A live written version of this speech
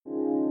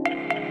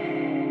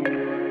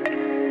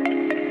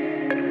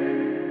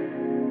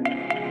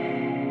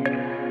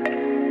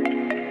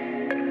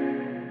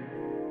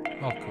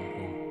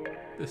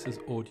This is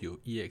Audio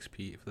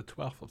EXP for the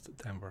 12th of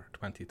September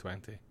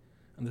 2020,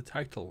 and the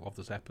title of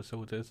this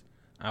episode is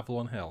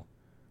Avalon Hill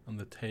and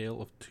the Tale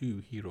of Two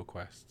Hero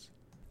Quests.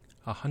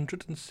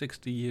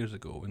 160 years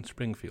ago in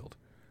Springfield,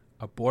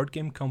 a board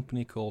game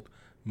company called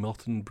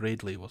Milton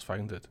Bradley was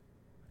founded.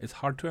 It's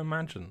hard to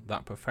imagine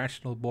that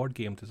professional board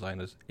game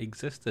designers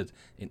existed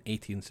in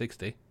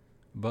 1860,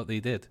 but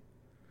they did.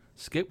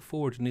 Skip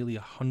forward nearly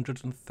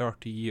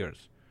 130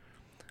 years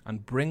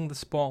and bring the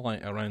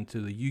spotlight around to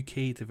the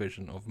UK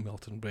division of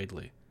Milton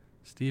Bradley.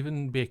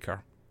 Stephen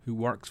Baker, who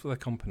works for the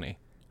company,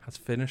 has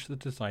finished the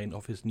design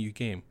of his new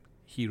game,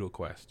 Hero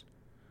Quest.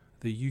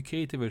 The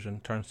UK division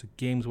turns to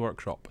Games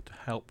Workshop to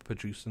help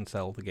produce and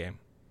sell the game.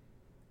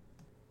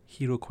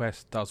 Hero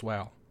Quest does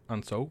well,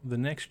 and so the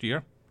next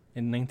year,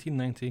 in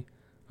 1990,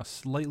 a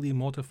slightly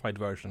modified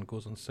version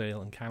goes on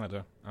sale in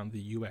Canada and the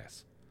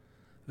US.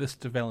 This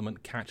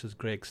development catches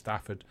Greg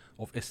Stafford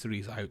of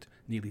Isseries out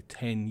nearly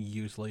 10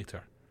 years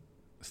later.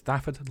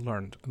 Stafford had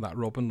learned that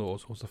Robin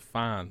Laws was a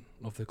fan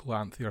of the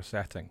Glanthir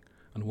setting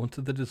and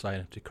wanted the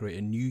designer to create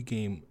a new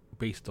game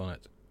based on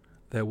it.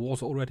 There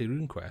was already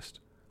RuneQuest,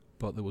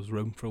 but there was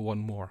room for one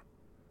more.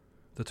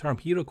 The term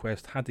Hero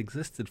Quest had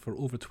existed for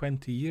over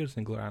 20 years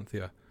in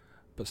Glanthir,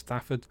 but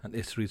Stafford and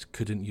Isseries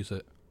couldn't use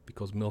it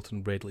because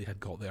Milton Bradley had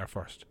got there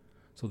first,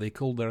 so they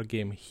called their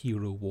game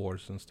Hero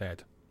Wars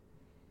instead.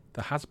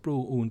 The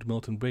Hasbro-owned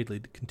Milton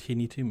Bradley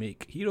continued to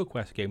make Hero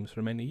Quest games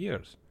for many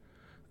years.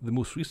 The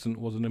most recent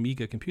was an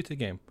Amiga computer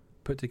game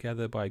put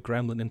together by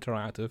Gremlin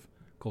Interactive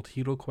called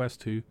Hero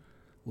Quest II: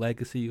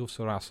 Legacy of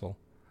Sorasol.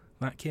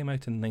 That came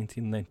out in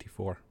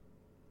 1994.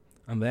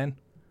 And then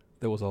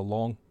there was a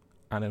long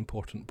and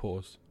important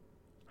pause.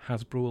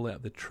 Hasbro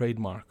let the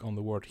trademark on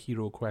the word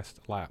Hero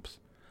Quest lapse,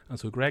 and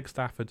so Greg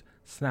Stafford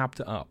snapped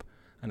it up,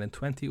 and in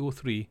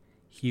 2003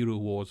 Hero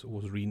Wars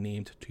was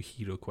renamed to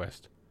Hero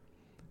Quest.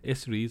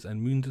 Isseries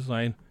and Moon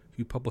Design,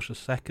 who published a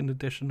second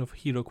edition of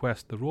Hero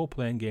Quest, the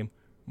role-playing game,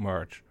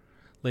 merge.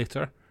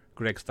 Later,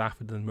 Greg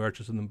Stafford then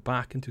merges them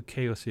back into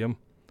Chaosium,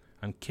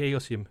 and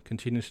Chaosium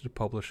continues to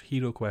publish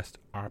Hero Quest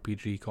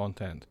RPG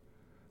content.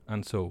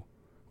 And so,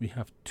 we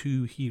have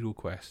two Hero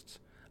Quests,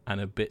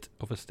 and a bit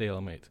of a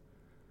stalemate.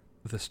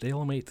 The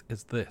stalemate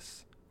is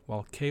this: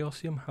 while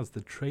Chaosium has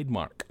the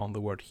trademark on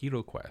the word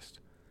Hero Quest,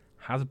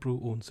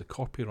 Hasbro owns the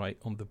copyright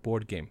on the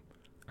board game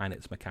and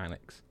its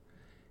mechanics.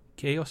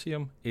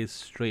 Chaosium is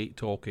straight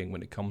talking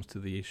when it comes to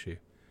the issue.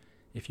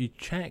 If you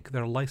check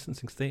their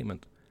licensing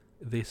statement,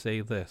 they say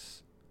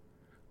this: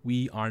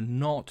 we are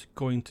not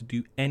going to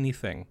do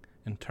anything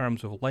in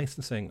terms of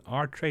licensing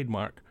our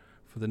trademark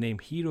for the name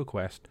Hero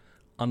Quest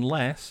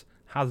unless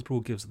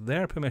Hasbro gives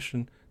their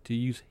permission to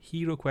use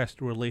Hero Quest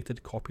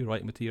related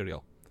copyright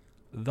material.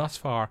 Thus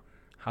far,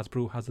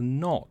 Hasbro has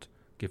not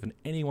given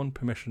anyone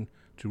permission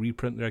to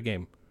reprint their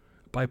game.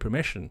 By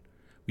permission,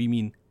 we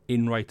mean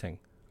in writing,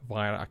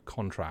 via a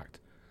contract.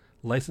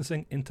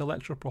 Licensing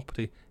intellectual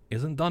property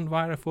isn't done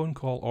via a phone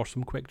call or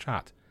some quick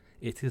chat.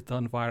 It is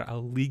done via a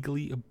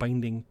legally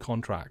binding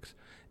contract,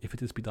 if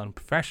it is to be done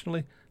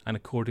professionally and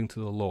according to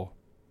the law.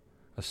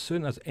 As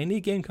soon as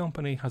any game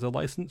company has a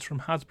license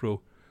from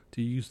Hasbro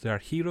to use their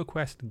Hero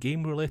Quest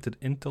game-related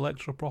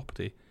intellectual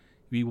property,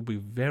 we will be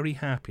very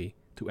happy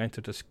to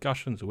enter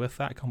discussions with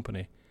that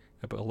company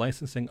about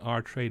licensing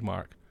our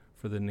trademark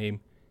for the name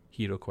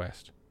Hero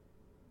Quest.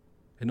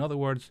 In other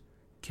words,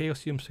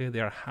 Chaosium say they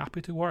are happy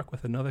to work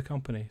with another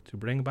company to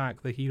bring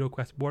back the Hero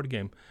Quest board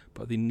game,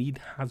 but they need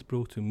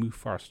Hasbro to move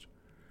first.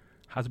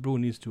 Hasbro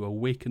needs to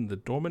awaken the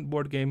dormant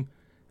board game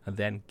and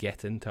then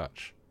get in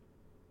touch.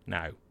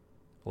 Now,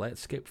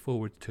 let's skip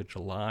forward to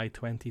July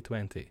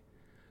 2020.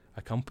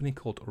 A company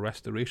called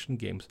Restoration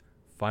Games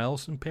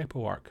files some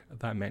paperwork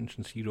that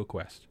mentions Hero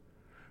Quest.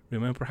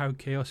 Remember how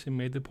Chaosium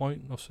made the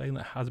point of saying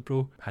that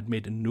Hasbro had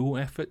made no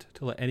effort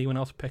to let anyone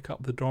else pick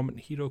up the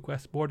dormant Hero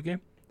Quest board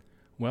game?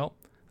 Well,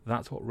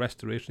 that's what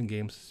Restoration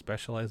Games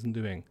specialise in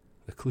doing.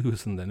 The clue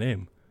is in the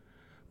name.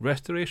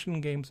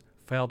 Restoration Games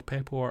filed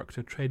paperwork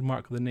to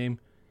trademark the name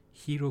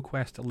Hero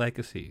Quest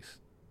Legacies,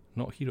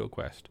 not Hero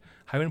Quest.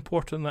 How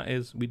important that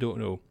is, we don't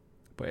know,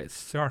 but it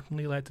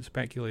certainly led to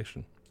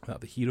speculation that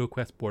the Hero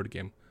Quest board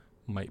game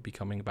might be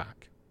coming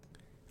back.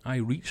 I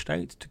reached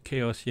out to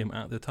Chaosium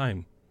at the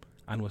time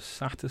and was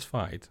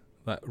satisfied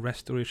that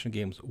Restoration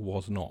Games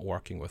was not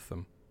working with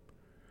them.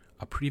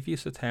 A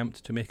previous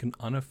attempt to make an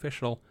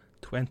unofficial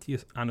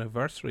 20th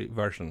anniversary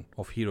version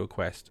of Hero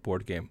Quest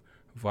board game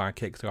via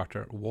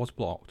Kickstarter was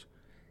blocked.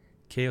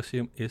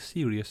 Chaosium is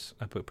serious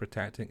about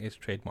protecting its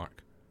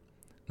trademark.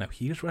 Now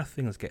here's where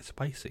things get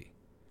spicy.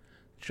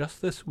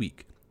 Just this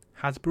week,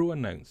 Hasbro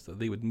announced that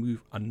they would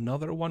move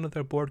another one of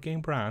their board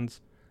game brands,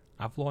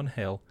 Avalon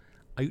Hill,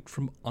 out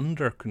from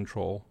under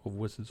control of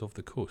Wizards of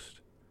the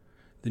Coast.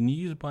 The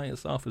news by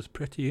itself is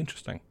pretty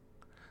interesting.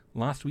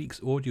 Last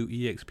week's Audio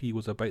EXP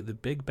was about the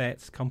big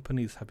bets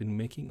companies have been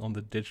making on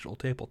the digital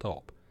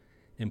tabletop.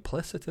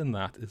 Implicit in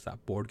that is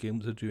that board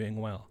games are doing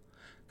well.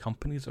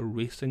 Companies are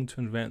racing to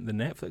invent the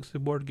Netflix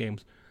of board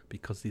games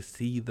because they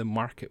see the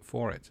market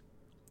for it.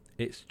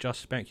 It's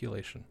just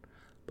speculation,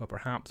 but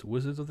perhaps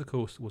Wizards of the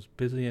Coast was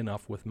busy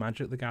enough with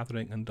Magic the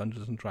Gathering and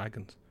Dungeons &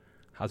 Dragons.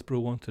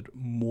 Hasbro wanted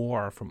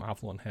more from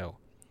Avalon Hill,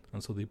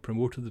 and so they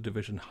promoted the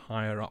division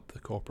higher up the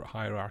corporate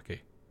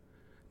hierarchy.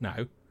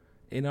 Now,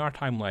 in our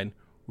timeline,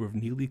 we've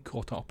nearly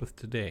caught up with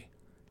today.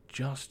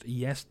 Just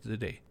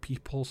yesterday,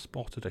 people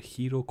spotted a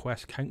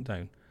HeroQuest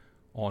countdown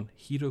on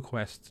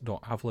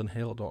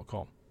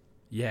heroquests.avalonhill.com.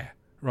 Yeah,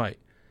 right.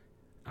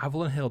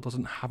 Avalon Hill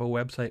doesn't have a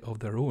website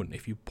of their own.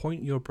 If you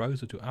point your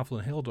browser to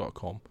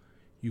avalonhill.com,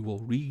 you will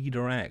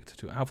redirect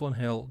to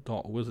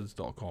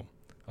avalonhill.wizards.com,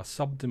 a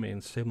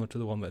subdomain similar to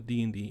the one that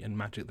D&D and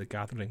Magic the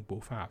Gathering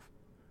both have.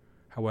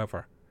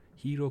 However,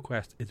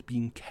 HeroQuest is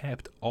being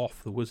kept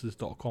off the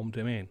wizards.com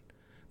domain.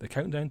 The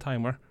countdown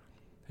timer,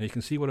 and you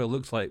can see what it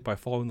looks like by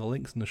following the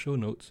links in the show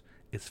notes,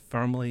 is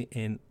firmly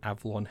in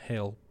Avalon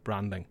Hill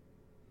branding.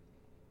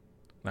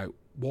 Now,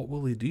 what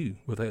will they do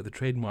without the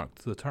trademark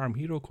to the term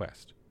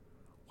HeroQuest?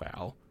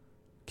 Well,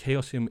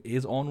 Chaosium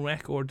is on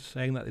record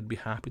saying that they'd be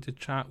happy to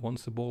chat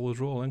once the ball is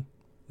rolling.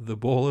 The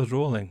ball is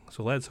rolling,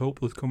 so let's hope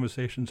those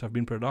conversations have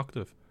been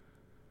productive.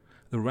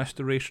 The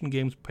Restoration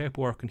Games prep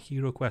work and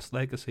HeroQuest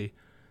Legacy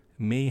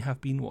may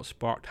have been what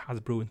sparked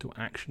Hasbro into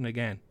action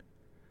again.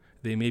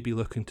 They may be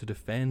looking to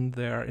defend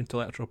their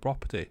intellectual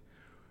property,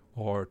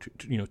 or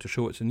to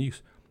show it's in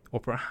use, or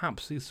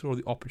perhaps they saw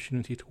the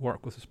opportunity to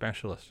work with a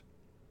specialist.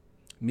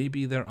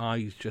 Maybe their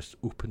eyes just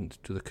opened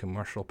to the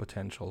commercial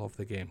potential of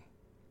the game.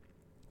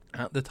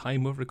 At the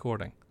time of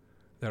recording,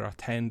 there are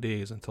 10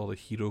 days until the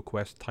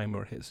HeroQuest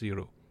timer hits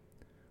 0.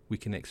 We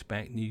can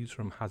expect news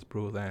from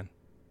Hasbro then.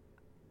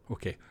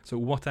 Okay, so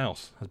what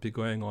else has been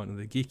going on in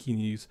the geeky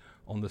news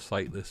on the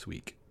site this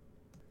week?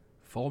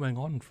 Following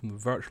on from the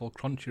virtual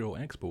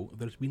Crunchyroll Expo,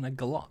 there's been a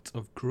glut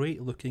of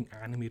great looking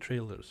anime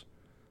trailers.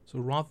 So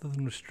rather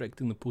than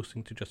restricting the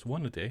posting to just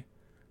one a day,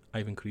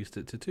 I've increased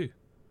it to 2.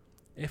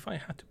 If I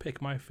had to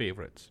pick my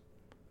favourites,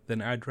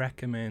 then I'd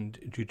recommend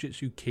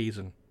Jujutsu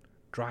Kaisen,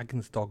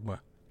 Dragon's Dogma,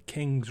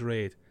 King's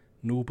Raid,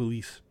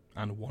 Noblesse,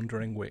 and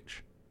Wandering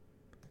Witch.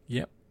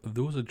 Yep,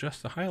 those are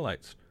just the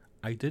highlights.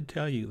 I did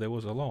tell you there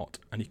was a lot,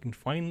 and you can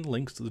find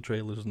links to the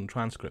trailers in the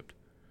transcript.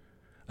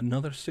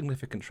 Another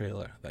significant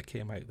trailer that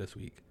came out this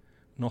week,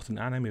 not an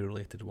anime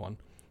related one,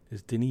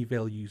 is Denis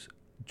Villeneuve's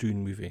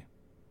Dune movie.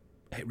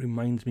 It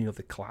reminds me of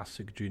the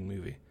classic Dune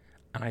movie,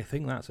 and I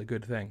think that's a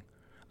good thing.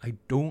 I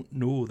don't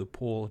know the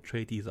Paul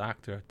Atreides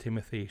actor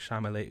Timothée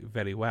Chalamet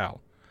very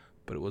well,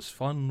 but it was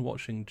fun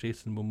watching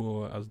Jason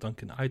Momoa as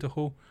Duncan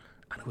Idaho,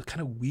 and it was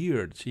kind of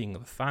weird seeing the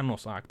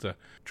Thanos actor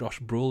Josh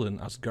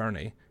Brolin as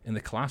Gurney in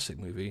the classic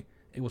movie.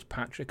 It was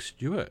Patrick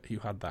Stewart who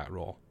had that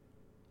role.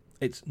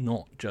 It's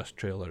not just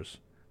trailers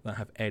that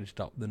have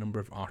edged up the number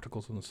of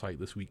articles on the site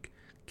this week.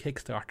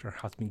 Kickstarter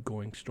has been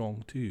going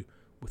strong too,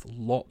 with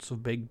lots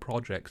of big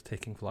projects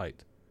taking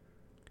flight.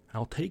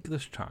 I'll take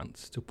this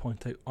chance to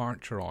point out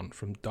Archeron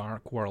from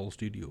Dark World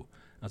Studio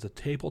as a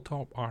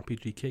tabletop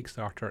RPG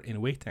Kickstarter in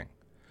waiting.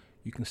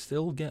 You can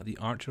still get the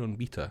Archeron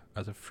beta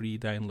as a free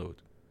download.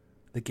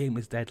 The game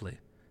is deadly.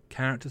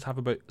 Characters have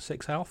about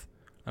 6 health,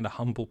 and a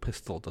humble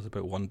pistol does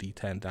about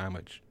 1d10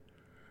 damage.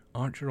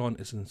 Archeron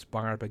is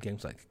inspired by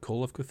games like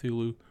Call of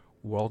Cthulhu,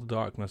 World of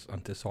Darkness,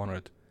 and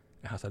Dishonored.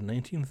 It has a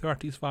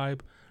 1930s vibe,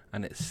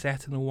 and it's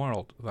set in a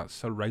world that's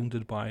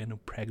surrounded by an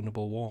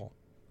impregnable wall.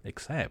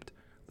 Except,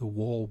 the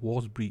wall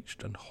was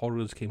breached and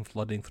horrors came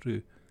flooding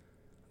through.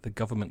 The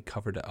government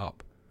covered it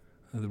up.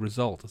 And the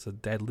result is a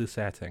deadly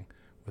setting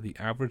where the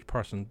average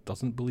person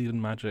doesn't believe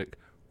in magic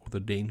or the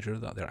danger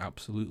that they're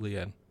absolutely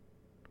in.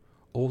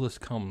 All this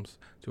comes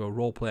to a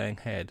role-playing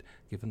head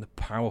given the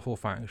powerful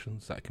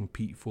factions that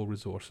compete for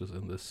resources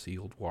in this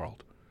sealed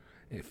world.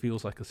 It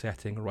feels like a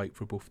setting ripe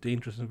for both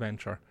dangerous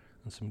adventure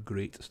and some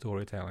great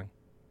storytelling.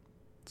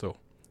 So,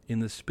 in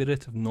the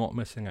spirit of not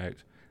missing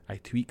out, I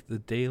tweaked the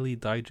daily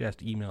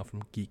digest email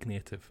from Geek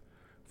Native.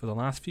 For the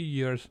last few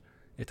years,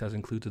 it has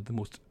included the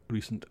most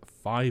recent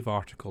 5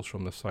 articles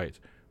from the site,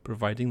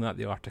 providing that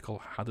the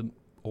article hadn't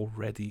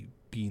already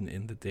been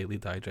in the daily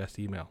digest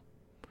email.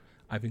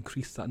 I've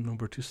increased that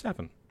number to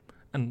 7,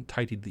 and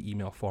tidied the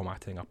email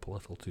formatting up a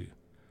little too.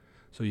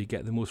 So you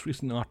get the most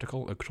recent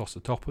article across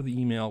the top of the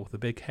email with a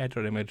big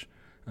header image,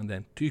 and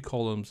then 2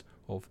 columns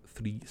of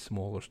 3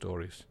 smaller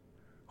stories.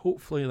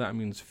 Hopefully that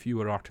means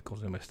fewer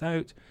articles are missed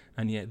out,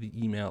 and yet the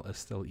email is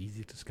still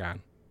easy to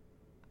scan.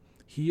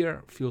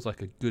 Here feels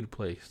like a good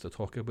place to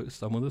talk about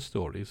some of the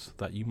stories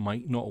that you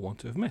might not want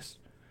to have missed.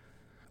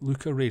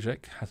 Luka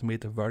Rajic has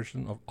made a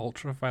version of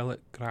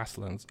Ultraviolet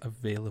Grasslands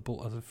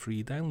available as a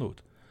free download.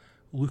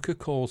 Luka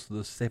calls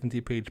the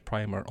 70-page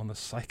primer on the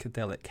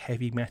psychedelic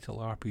heavy metal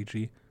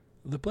RPG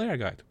the Player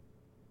Guide.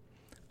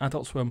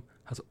 Adult Swim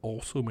has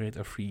also made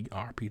a free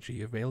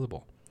RPG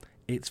available.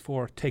 It's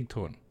for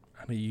Tigtone,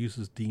 and it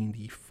uses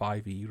D&D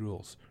 5e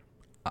rules.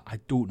 I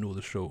don't know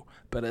the show,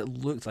 but it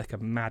looks like a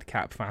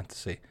madcap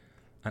fantasy,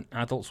 and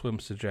Adult Swim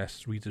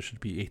suggests readers should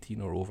be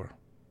 18 or over.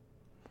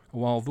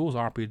 While those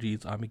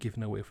RPGs are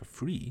given away for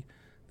free,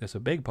 there's a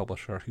big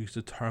publisher who's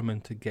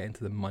determined to get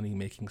into the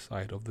money-making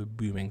side of the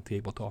booming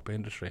tabletop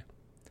industry.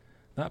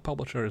 That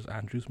publisher is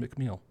Andrews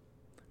McMeel.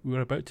 we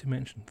were about to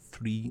mention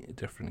 3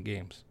 different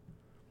games.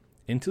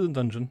 Into the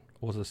Dungeon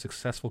was a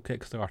successful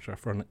Kickstarter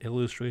for an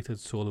illustrated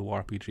solo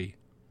RPG.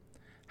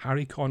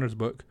 Harry Connor's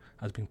book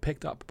has been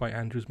picked up by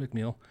Andrews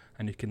McMeel,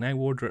 and you can now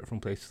order it from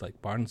places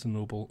like Barnes &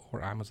 Noble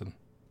or Amazon.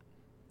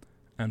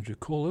 Andrew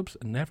Kolob's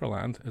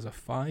Neverland is a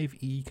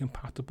 5e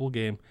compatible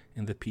game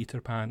in the Peter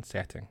Pan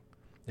setting,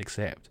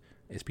 except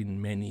it's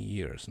been many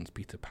years since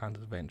Peter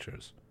Pan's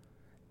adventures.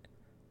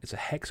 It's a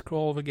hex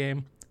crawl of a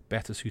game,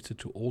 better suited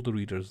to older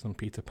readers than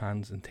Peter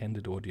Pan's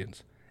intended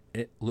audience.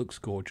 It looks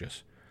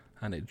gorgeous,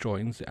 and it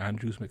joins the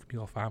Andrews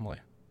McMeel family.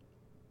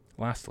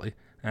 Lastly,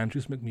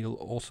 Andrews McMeel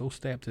also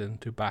stepped in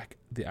to back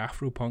the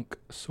Afropunk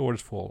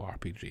Swordsfall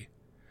RPG.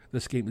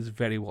 This game is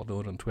very well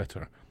known on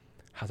Twitter,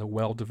 has a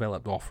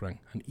well-developed offering,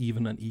 and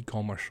even an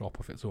e-commerce shop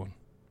of its own.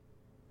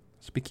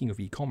 Speaking of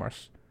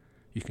e-commerce,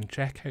 you can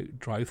check out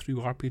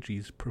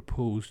DriveThruRPG's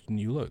proposed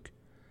new look.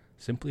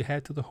 Simply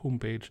head to the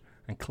homepage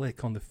and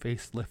click on the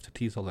facelift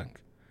teaser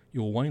link.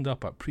 You'll wind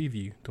up at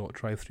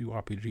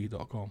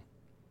preview.drivethrurpg.com.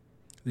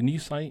 The new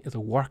site is a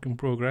work in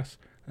progress,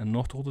 and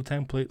not all the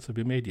templates have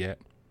been made yet,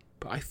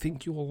 but I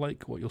think you will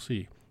like what you'll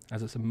see,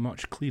 as it's a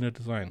much cleaner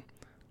design,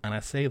 and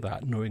I say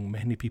that knowing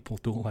many people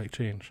don't like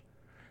change.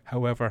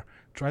 However,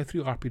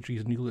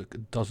 DriveThruRPG's new look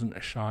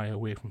doesn't shy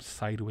away from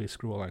sideways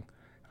scrolling,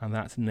 and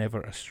that's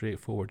never a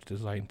straightforward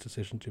design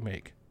decision to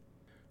make.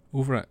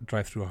 Over at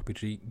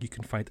DriveThruRPG, you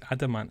can find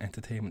Adamant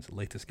Entertainment's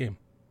latest game.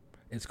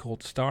 It's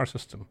called Star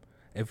System,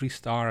 every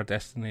star a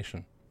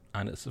destination,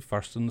 and it's the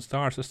first in the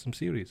Star System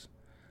series.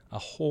 A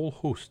whole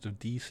host of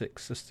D6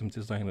 system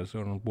designers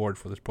are on board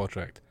for this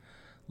project,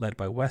 led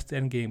by West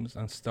End Games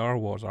and Star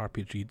Wars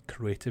RPG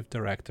creative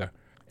director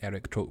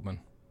Eric Troutman.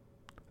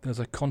 There's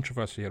a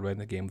controversy around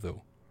the game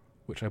though,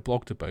 which I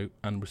blogged about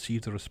and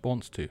received a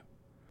response to.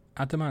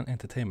 Adamant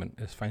Entertainment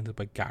is founded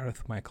by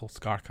Gareth Michael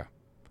Skarka.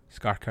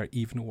 Skarka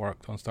even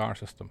worked on Star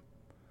System.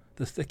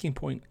 The sticking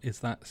point is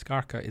that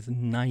Skarka is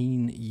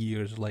 9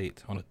 years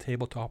late on a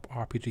tabletop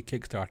RPG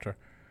Kickstarter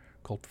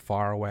called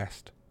Far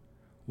West.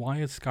 Why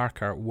is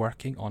Skarka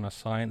working on a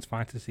science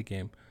fantasy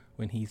game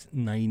when he's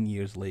 9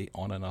 years late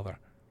on another?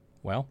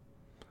 Well,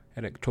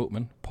 Eric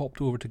Troutman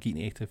popped over to Geek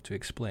Native to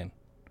explain.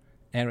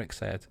 Eric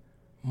said,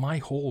 "My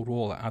whole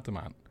role at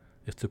Adamant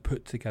is to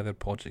put together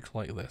projects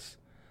like this,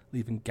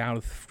 leaving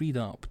Gareth freed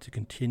up to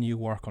continue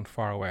work on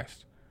Far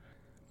West.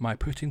 My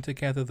putting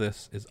together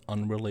this is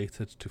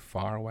unrelated to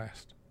Far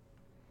West."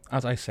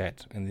 As I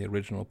said in the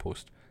original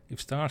post, if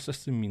Star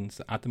System means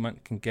that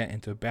Adamant can get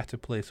into a better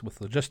place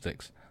with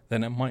logistics,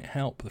 then it might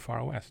help the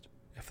Far West.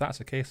 If that's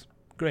the case,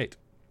 great.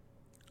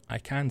 I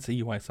can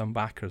see why some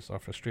backers are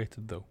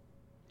frustrated though.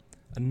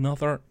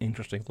 Another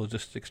interesting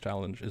logistics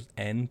challenge is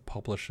N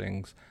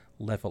Publishing's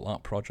Level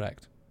Up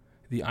project.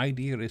 The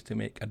idea is to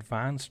make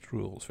advanced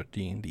rules for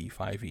D&D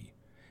 5e,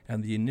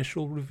 and the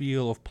initial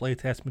reveal of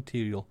playtest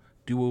material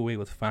do away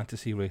with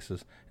fantasy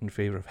races in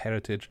favour of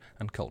heritage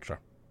and culture.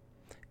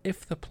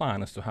 If the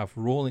plan is to have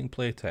rolling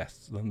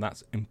playtests, then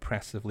that's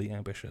impressively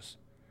ambitious.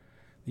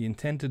 The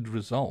intended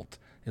result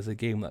is a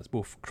game that's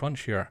both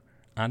crunchier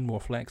and more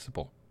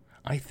flexible.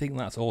 I think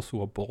that's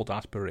also a bold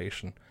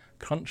aspiration.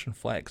 Crunch and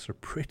flex are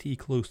pretty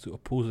close to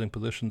opposing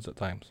positions at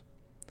times.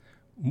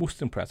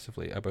 Most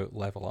impressively about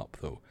Level Up,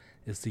 though,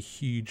 is the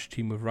huge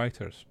team of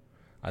writers.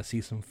 I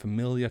see some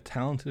familiar,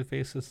 talented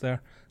faces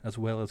there, as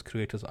well as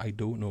creators I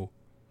don't know.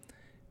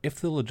 If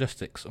the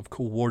logistics of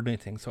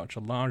coordinating such a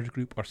large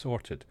group are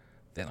sorted,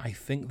 then I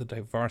think the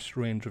diverse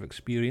range of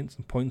experience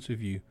and points of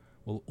view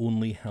will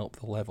only help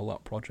the Level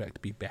Up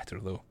project be better,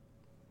 though.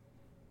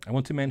 I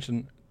want to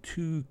mention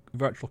 2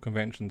 virtual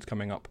conventions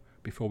coming up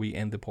before we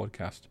end the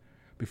podcast.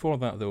 Before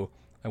that, though,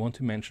 I want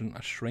to mention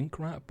a Shrink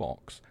Wrap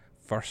Box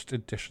first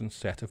edition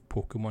set of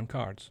Pokemon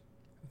cards.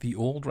 The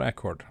old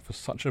record for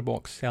such a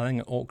box selling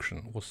at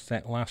auction was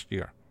set last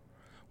year,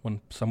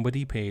 when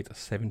somebody paid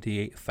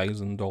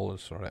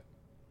 $78,000 for it.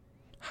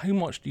 How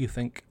much do you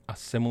think a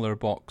similar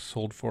box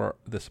sold for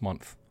this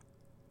month?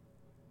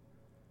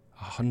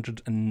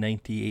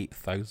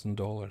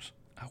 $198,000.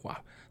 Oh,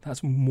 wow,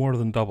 that's more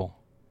than double.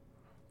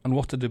 And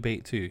what a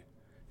debate too.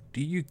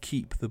 Do you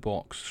keep the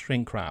box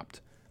shrink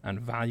wrapped and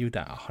valued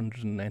at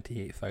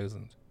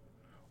 $198,000?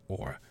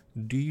 Or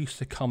do you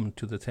succumb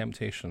to the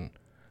temptation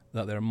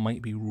that there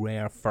might be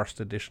rare first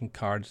edition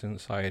cards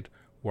inside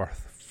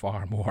worth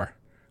far more?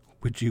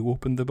 Would you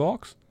open the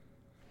box?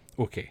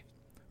 Okay,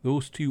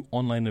 those 2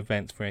 online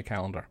events for your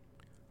calendar.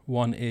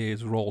 One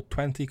is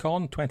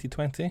Roll20Con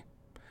 2020,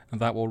 and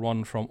that will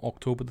run from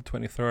October the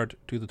 23rd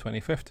to the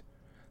 25th.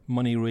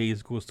 Money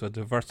raised goes to a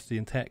diversity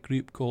and tech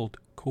group called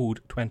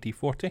Code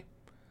 2040.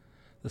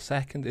 The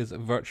second is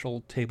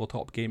Virtual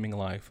Tabletop Gaming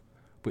Live,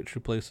 which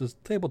replaces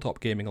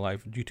Tabletop Gaming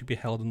Live, due to be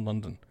held in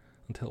London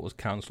until it was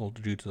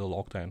cancelled due to the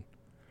lockdown.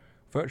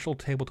 Virtual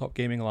Tabletop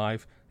Gaming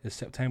Live is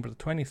September the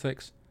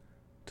 26th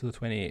to the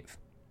 28th.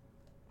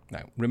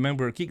 Now,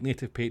 remember, Geek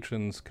Native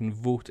patrons can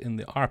vote in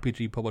the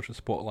RPG Publisher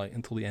Spotlight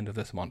until the end of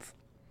this month.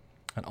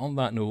 And on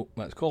that note,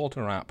 let's call it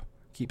a wrap.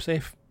 Keep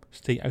safe,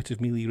 stay out of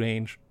melee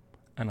range,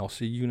 and I'll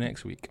see you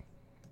next week.